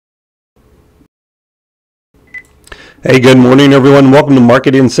Hey, good morning, everyone. Welcome to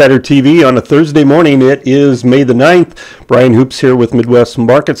Market Insider TV on a Thursday morning. It is May the 9th. Brian Hoops here with Midwest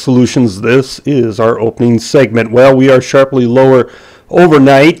Market Solutions. This is our opening segment. Well, we are sharply lower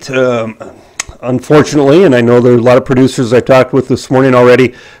overnight, unfortunately, and I know there are a lot of producers I talked with this morning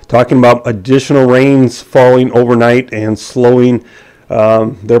already talking about additional rains falling overnight and slowing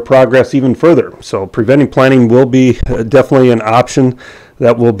their progress even further. So preventing planting will be definitely an option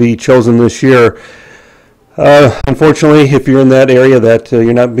that will be chosen this year. Unfortunately, if you're in that area that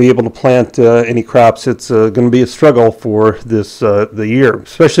you're not be able to plant any crops, it's going to be a struggle for the year,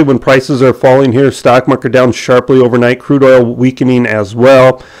 especially when prices are falling here. Stock market down sharply overnight, crude oil weakening as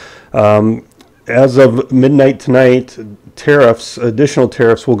well. As of midnight tonight, additional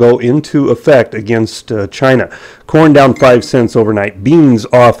tariffs will go into effect against China. Corn down 5 cents overnight, beans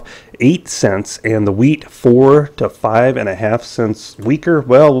off 8 cents, and the wheat 4 to 5.5 cents weaker.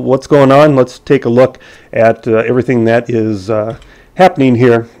 Well, what's going on? Let's take a look at everything that is happening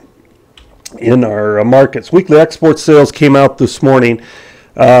here in our markets. Weekly export sales came out this morning.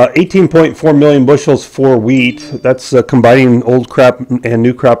 18.4 million bushels for wheat. That's combining old crop and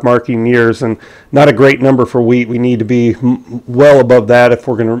new crop marking years, and not a great number for wheat. We need to be well above that if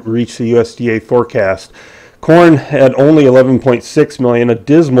we're going to reach the USDA forecast. Corn at only 11.6 million, a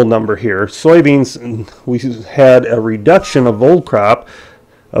dismal number here. Soybeans, we had a reduction of old crop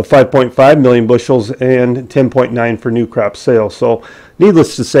of 5.5 million bushels and 10.9 for new crop sales. So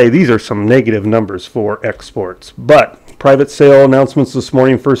needless to say, these are some negative numbers for exports. But private sale announcements this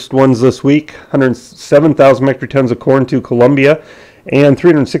morning, first ones this week, 107,000 metric tons of corn to Colombia and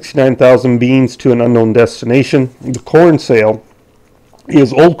 369,000 beans to an unknown destination. The corn sale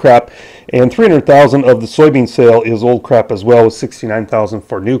is old crop, and 300,000 of the soybean sale is old crop as well, with 69,000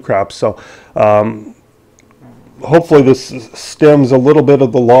 for new crops. So hopefully this stems a little bit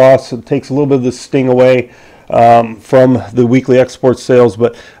of the loss. It takes a little bit of the sting away from the weekly export sales.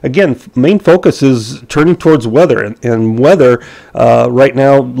 But again, main focus is turning towards weather, and weather right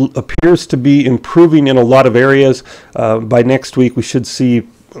now appears to be improving in a lot of areas. By next week, we should see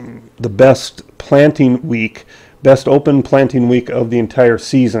the best open planting week of the entire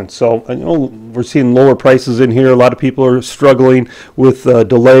season. So I know we're seeing lower prices in here. A lot of people are struggling with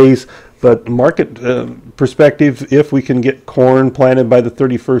delays, but market perspective, if we can get corn planted by the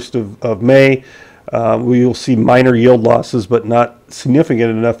 31st of May, we will see minor yield losses, but not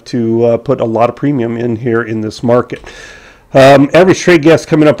significant enough to put a lot of premium in here in this market. Average trade gas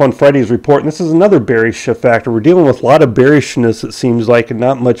coming up on Friday's report, and this is another bearish factor. We're dealing with a lot of bearishness, it seems like, and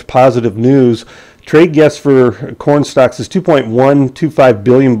not much positive news. Trade guess for corn stocks is 2.125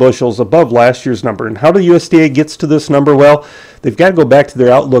 billion bushels, above last year's number. And how the USDA gets to this number? Well, they've got to go back to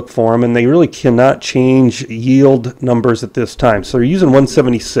their outlook for them, and they really cannot change yield numbers at this time. So they're using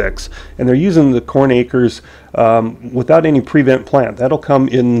 176, and they're using the corn acres without any prevent plant. That'll come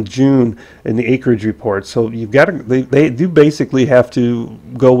in June in the acreage report. So you've got to, they do basically have to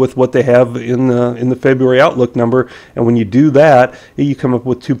go with what they have in the February outlook number. And when you do that, you come up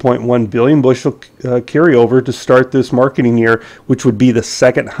with 2.1 billion bushel carryover to start this marketing year, which would be the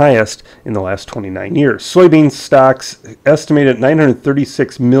second highest in the last 29 years. Soybean stocks estimated at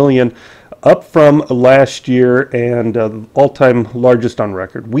 936 million, up from last year, and all-time largest on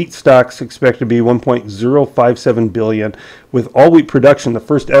record. Wheat stocks expect to be 1.057 billion, with all wheat production, the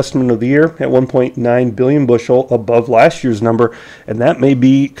first estimate of the year, at 1.9 billion bushel, above last year's number, and that may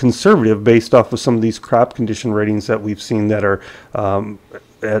be conservative based off of some of these crop condition ratings that we've seen that are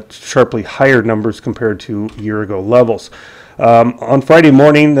at sharply higher numbers compared to year-ago levels. On Friday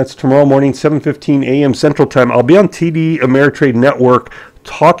morning, that's tomorrow morning, 7:15 a.m. Central Time, I'll be on TD Ameritrade Network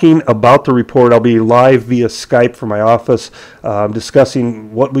talking about the report. I'll be live via Skype from my office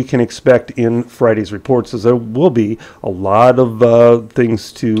discussing what we can expect in Friday's reports, as there will be a lot of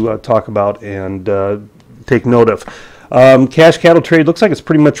things to talk about and take note of. Cash cattle trade looks like it's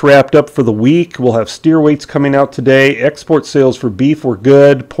pretty much wrapped up for the week. We'll have steer weights coming out today. Export sales for beef were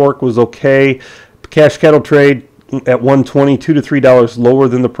good. Pork was okay. Cash cattle trade at $120, $2 to $3 lower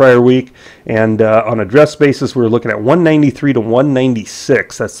than the prior week, and on a dress basis, we're looking at $193 to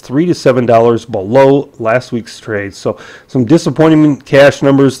 $196. That's $3 to $7 below last week's trade. So some disappointing cash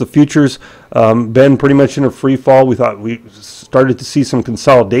numbers. The futures been pretty much in a free fall. We thought we started to see some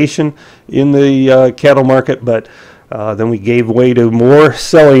consolidation in the cattle market, but then we gave way to more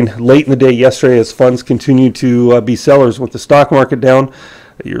selling late in the day yesterday as funds continue to be sellers. With the stock market down,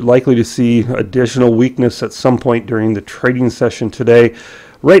 you're likely to see additional weakness at some point during the trading session today.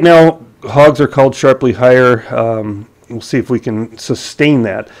 Right now, hogs are called sharply higher. We'll see if we can sustain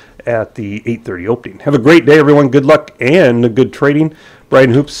that at the 8:30 opening. Have a great day, everyone. Good luck and good trading.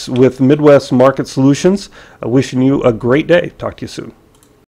 Brian Hoops with Midwest Market Solutions. Wishing you a great day. Talk to you soon.